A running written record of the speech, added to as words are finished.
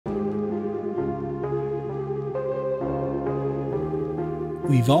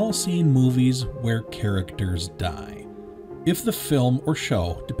We've all seen movies where characters die. If the film or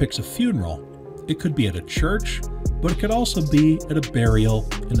show depicts a funeral, it could be at a church, but it could also be at a burial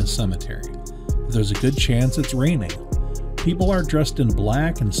in a cemetery. There's a good chance it's raining. People are dressed in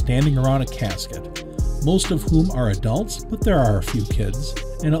black and standing around a casket, most of whom are adults, but there are a few kids,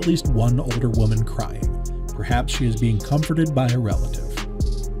 and at least one older woman crying. Perhaps she is being comforted by a relative.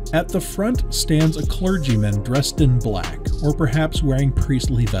 At the front stands a clergyman dressed in black, or perhaps wearing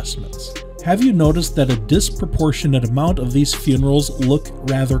priestly vestments. Have you noticed that a disproportionate amount of these funerals look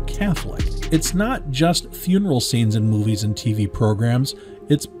rather Catholic? It's not just funeral scenes in movies and TV programs,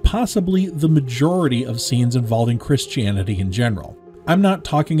 it's possibly the majority of scenes involving Christianity in general. I'm not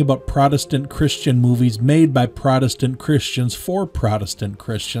talking about Protestant Christian movies made by Protestant Christians for Protestant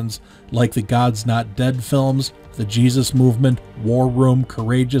Christians, like the God's Not Dead films, the Jesus Movement, War Room,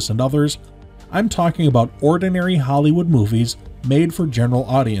 Courageous, and others. I'm talking about ordinary Hollywood movies made for general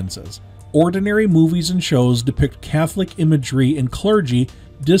audiences. Ordinary movies and shows depict Catholic imagery and clergy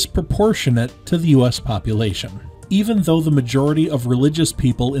disproportionate to the US population. Even though the majority of religious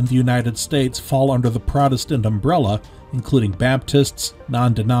people in the United States fall under the Protestant umbrella, including Baptists,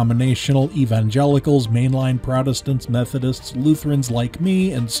 non-denominational, evangelicals, mainline Protestants, Methodists, Lutherans like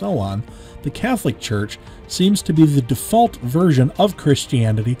me, and so on, the Catholic Church seems to be the default version of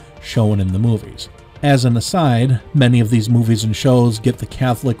Christianity shown in the movies. As an aside, many of these movies and shows get the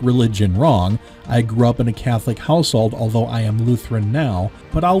Catholic religion wrong. I grew up in a Catholic household, although I am Lutheran now,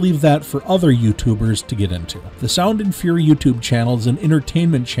 but I'll leave that for other YouTubers to get into. The Sound and Fury YouTube channel is an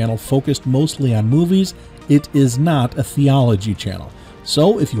entertainment channel focused mostly on movies. It is not a theology channel.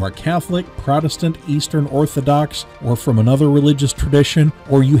 So if you are Catholic, Protestant, Eastern Orthodox, or from another religious tradition,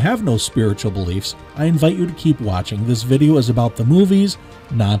 or you have no spiritual beliefs, I invite you to keep watching. This video is about the movies,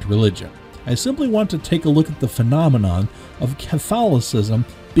 not religion. I simply want to take a look at the phenomenon of Catholicism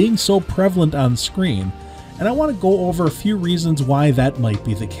being so prevalent on screen, and I want to go over a few reasons why that might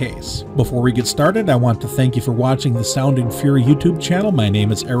be the case. Before we get started, I want to thank you for watching the Sound and Fury YouTube channel. My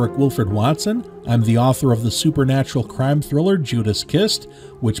name is Eric Wilfred Watson. I'm the author of the supernatural crime thriller Judas Kissed,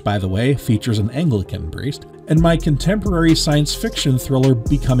 which, by the way, features an Anglican priest, and my contemporary science fiction thriller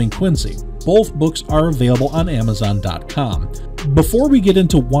Becoming Quincy. Both books are available on Amazon.com. Before we get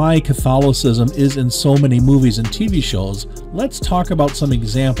into why Catholicism is in so many movies and TV shows, let's talk about some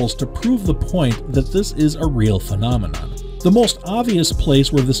examples to prove the point that this is a real phenomenon. The most obvious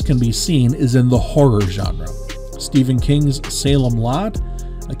place where this can be seen is in the horror genre. Stephen King's Salem Lot,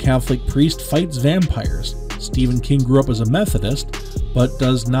 a Catholic priest fights vampires. Stephen King grew up as a Methodist, but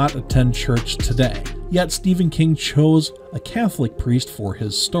does not attend church today. Yet Stephen King chose a Catholic priest for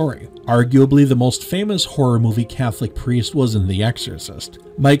his story. Arguably the most famous horror movie Catholic priest was in The Exorcist.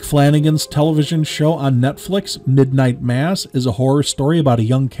 Mike Flanagan's television show on Netflix, Midnight Mass, is a horror story about a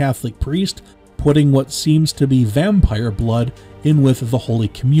young Catholic priest putting what seems to be vampire blood in with the Holy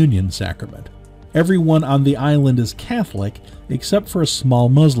Communion sacrament. Everyone on the island is Catholic, except for a small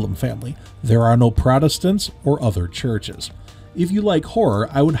Muslim family. There are no Protestants or other churches. If you like horror,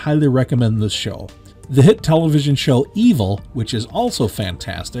 I would highly recommend this show. The hit television show Evil, which is also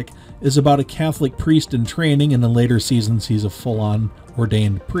fantastic, is about a Catholic priest in training. In the later seasons, he's a full-on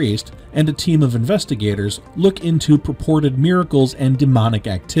ordained priest, and a team of investigators look into purported miracles and demonic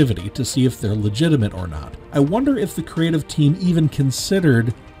activity to see if they're legitimate or not. I wonder if the creative team even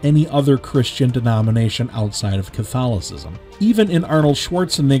considered any other Christian denomination outside of Catholicism. Even in Arnold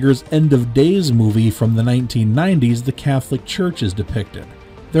Schwarzenegger's End of Days movie from the 1990s, the Catholic Church is depicted.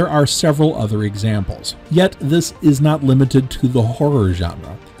 There are several other examples. Yet this is not limited to the horror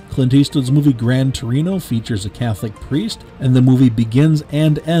genre. Clint Eastwood's movie Gran Torino features a Catholic priest, and the movie begins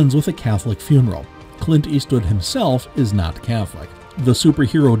and ends with a Catholic funeral. Clint Eastwood himself is not Catholic. The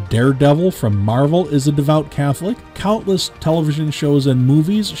superhero Daredevil from Marvel is a devout Catholic. Countless television shows and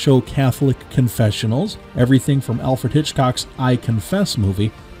movies show Catholic confessionals, everything from Alfred Hitchcock's I Confess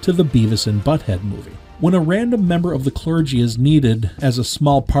movie to the Beavis and Butthead movie. When a random member of the clergy is needed as a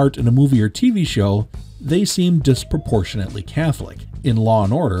small part in a movie or TV show, they seem disproportionately Catholic. In Law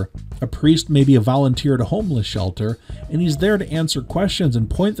 & Order, a priest may be a volunteer at a homeless shelter, and he's there to answer questions and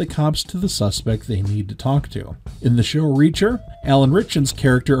point the cops to the suspect they need to talk to. In the show Reacher, Alan Ritchson's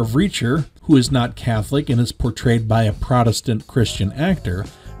character of Reacher, who is not Catholic and is portrayed by a Protestant Christian actor,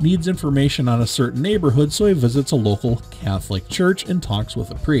 needs information on a certain neighborhood, so he visits a local Catholic church and talks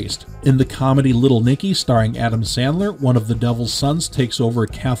with a priest. In the comedy Little Nicky, starring Adam Sandler, one of the devil's sons takes over a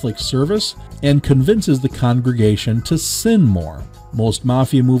Catholic service and convinces the congregation to sin more. Most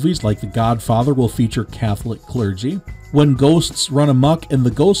mafia movies, like The Godfather, will feature Catholic clergy. When ghosts run amok in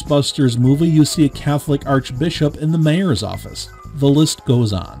the Ghostbusters movie, you see a Catholic archbishop in the mayor's office. The list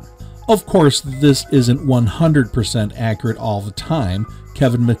goes on. Of course, this isn't 100% accurate all the time.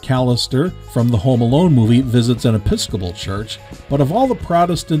 Kevin McAllister from the Home Alone movie visits an Episcopal church, but of all the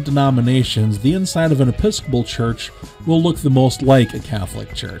Protestant denominations, the inside of an Episcopal church will look the most like a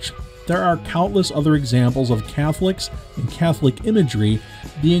Catholic church. There are countless other examples of Catholics and Catholic imagery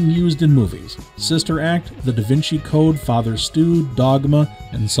being used in movies. Sister Act, The Da Vinci Code, Father Stu, Dogma,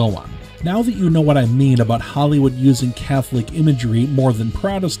 and so on. Now that you know what I mean about Hollywood using Catholic imagery more than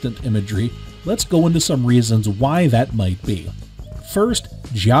Protestant imagery, let's go into some reasons why that might be. First,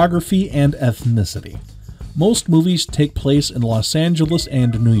 geography and ethnicity. Most movies take place in Los Angeles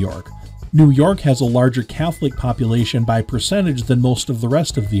and New York. New York has a larger Catholic population by percentage than most of the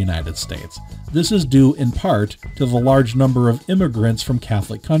rest of the United States. This is due in part to the large number of immigrants from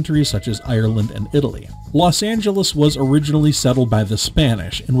Catholic countries such as Ireland and Italy. Los Angeles was originally settled by the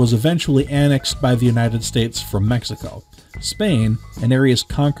Spanish and was eventually annexed by the United States from Mexico. Spain, and areas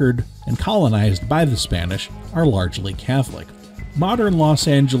conquered and colonized by the Spanish, are largely Catholic. Modern Los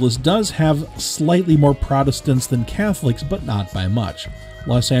Angeles does have slightly more Protestants than Catholics, but not by much.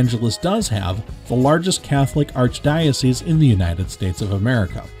 Los Angeles does have the largest Catholic archdiocese in the United States of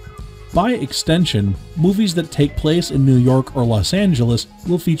America. By extension, movies that take place in New York or Los Angeles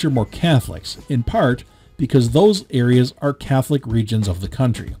will feature more Catholics, in part because those areas are Catholic regions of the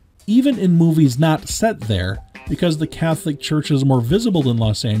country. Even in movies not set there, because the Catholic Church is more visible in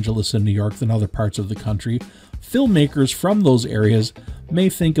Los Angeles and New York than other parts of the country, filmmakers from those areas may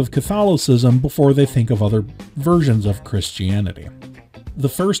think of Catholicism before they think of other versions of Christianity. The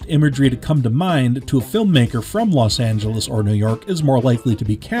first imagery to come to mind to a filmmaker from Los Angeles or New York is more likely to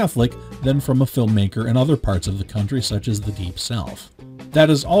be Catholic than from a filmmaker in other parts of the country, such as the Deep South. That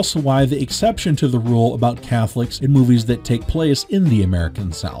is also why the exception to the rule about Catholics in movies that take place in the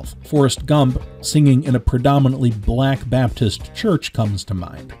American South. Forrest Gump singing in a predominantly black Baptist church comes to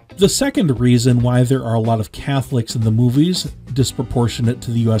mind. The second reason why there are a lot of Catholics in the movies, disproportionate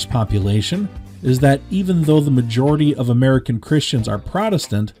to the US population, is that even though the majority of American Christians are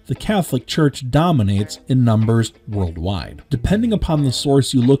Protestant, the Catholic Church dominates in numbers worldwide. Depending upon the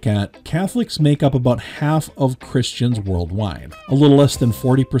source you look at, Catholics make up about half of Christians worldwide. A little less than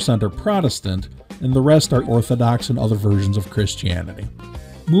 40% are Protestant, and the rest are Orthodox and other versions of Christianity.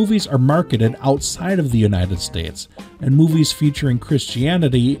 Movies are marketed outside of the United States, and movies featuring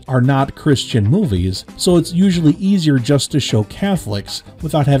Christianity are not Christian movies, so it's usually easier just to show Catholics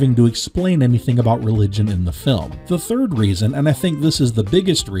without having to explain anything about religion in the film. The third reason, and I think this is the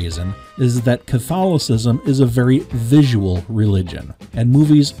biggest reason, is that Catholicism is a very visual religion, and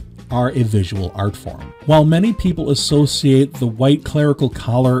movies are a visual art form. While many people associate the white clerical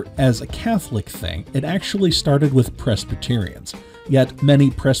collar as a Catholic thing, it actually started with Presbyterians. Yet many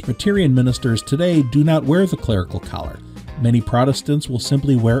Presbyterian ministers today do not wear the clerical collar. Many Protestants will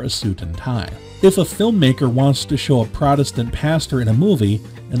simply wear a suit and tie. If a filmmaker wants to show a Protestant pastor in a movie,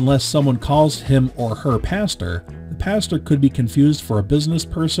 unless someone calls him or her pastor, the pastor could be confused for a business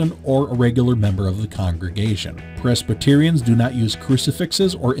person or a regular member of the congregation. Presbyterians do not use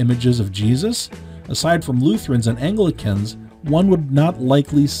crucifixes or images of Jesus. Aside from Lutherans and Anglicans, one would not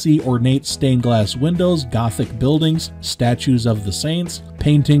likely see ornate stained glass windows, Gothic buildings, statues of the saints,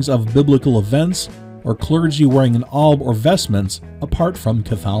 paintings of biblical events, or clergy wearing an alb or vestments apart from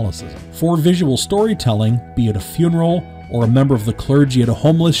Catholicism. For visual storytelling, be it a funeral, or a member of the clergy at a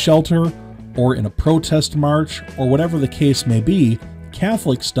homeless shelter, or in a protest march, or whatever the case may be,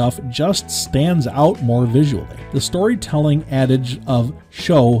 Catholic stuff just stands out more visually. The storytelling adage of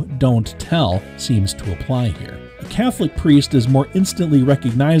show, don't tell seems to apply here. A Catholic priest is more instantly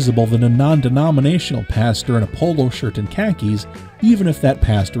recognizable than a non-denominational pastor in a polo shirt and khakis, even if that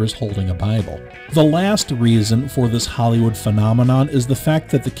pastor is holding a Bible. The last reason for this Hollywood phenomenon is the fact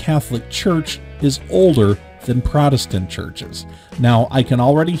that the Catholic Church is older than Protestant churches. Now, I can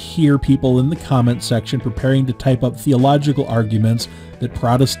already hear people in the comment section preparing to type up theological arguments that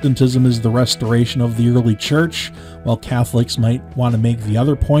Protestantism is the restoration of the early church, while Catholics might want to make the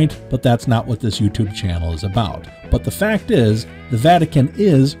other point, but that's not what this YouTube channel is about. But the fact is, the Vatican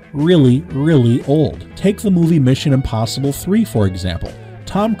is really, really old. Take the movie Mission Impossible 3, for example.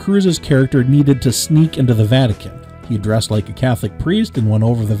 Tom Cruise's character needed to sneak into the Vatican. He dressed like a Catholic priest and went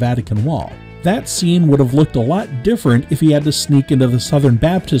over the Vatican wall. That scene would have looked a lot different if he had to sneak into the Southern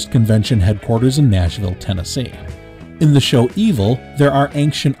Baptist Convention headquarters in Nashville, Tennessee. In the show Evil, there are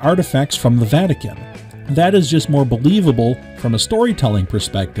ancient artifacts from the Vatican. That is just more believable from a storytelling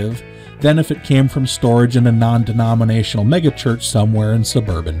perspective than if it came from storage in a non-denominational megachurch somewhere in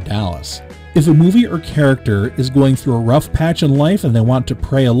suburban Dallas. If a movie or character is going through a rough patch in life and they want to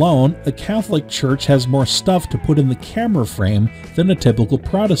pray alone, a Catholic church has more stuff to put in the camera frame than a typical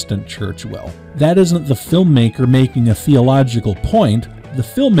Protestant church will. That isn't the filmmaker making a theological point, the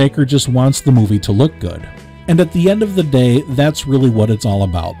filmmaker just wants the movie to look good. And at the end of the day, that's really what it's all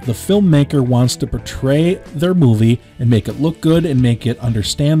about. The filmmaker wants to portray their movie and make it look good and make it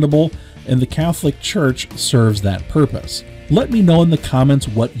understandable, and the Catholic Church serves that purpose. Let me know in the comments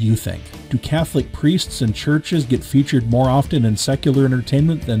what you think. Do Catholic priests and churches get featured more often in secular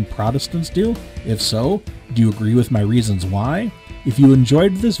entertainment than Protestants do? If so, do you agree with my reasons why? If you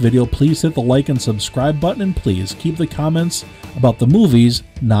enjoyed this video, please hit the like and subscribe button, and please keep the comments about the movies,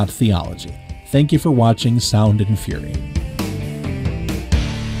 not theology. Thank you for watching Sound and Fury.